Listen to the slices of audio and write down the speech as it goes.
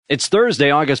It's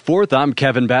Thursday, August 4th. I'm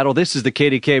Kevin Battle. This is the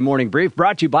KDK Morning Brief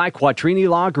brought to you by Quattrini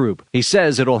Law Group. He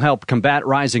says it'll help combat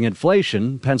rising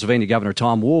inflation. Pennsylvania Governor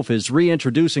Tom Wolf is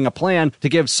reintroducing a plan to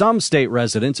give some state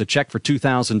residents a check for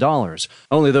 $2,000.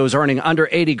 Only those earning under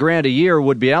 $80,000 a year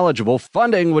would be eligible.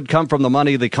 Funding would come from the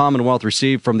money the Commonwealth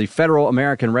received from the Federal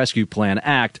American Rescue Plan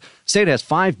Act. State has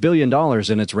 $5 billion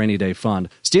in its rainy day fund.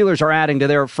 Steelers are adding to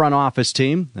their front office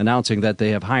team, announcing that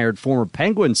they have hired former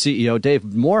Penguins CEO Dave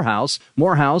Morehouse.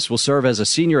 Morehouse will serve as a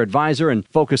senior advisor and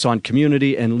focus on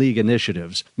community and league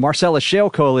initiatives. Marcellus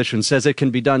Shale Coalition says it can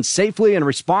be done safely and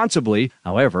responsibly.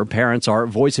 However, parents are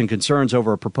voicing concerns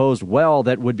over a proposed well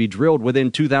that would be drilled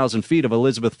within 2,000 feet of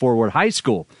Elizabeth Forward High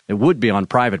School. It would be on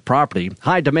private property.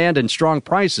 High demand and strong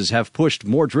prices have pushed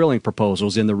more drilling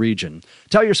proposals in the region.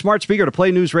 Tell your smart speaker to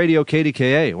play News Radio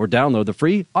KDKA or download the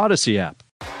free Odyssey app.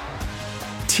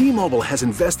 T-Mobile has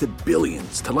invested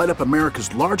billions to light up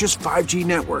America's largest 5G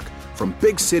network, from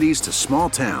big cities to small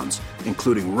towns,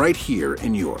 including right here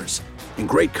in yours. And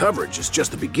great coverage is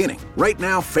just the beginning. Right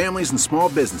now, families and small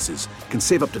businesses can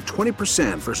save up to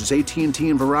 20% versus AT&T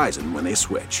and Verizon when they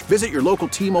switch. Visit your local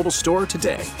T-Mobile store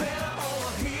today.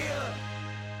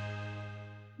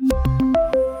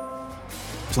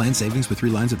 Plan savings with 3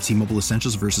 lines of T-Mobile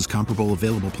Essentials versus comparable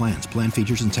available plans. Plan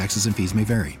features and taxes and fees may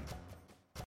vary.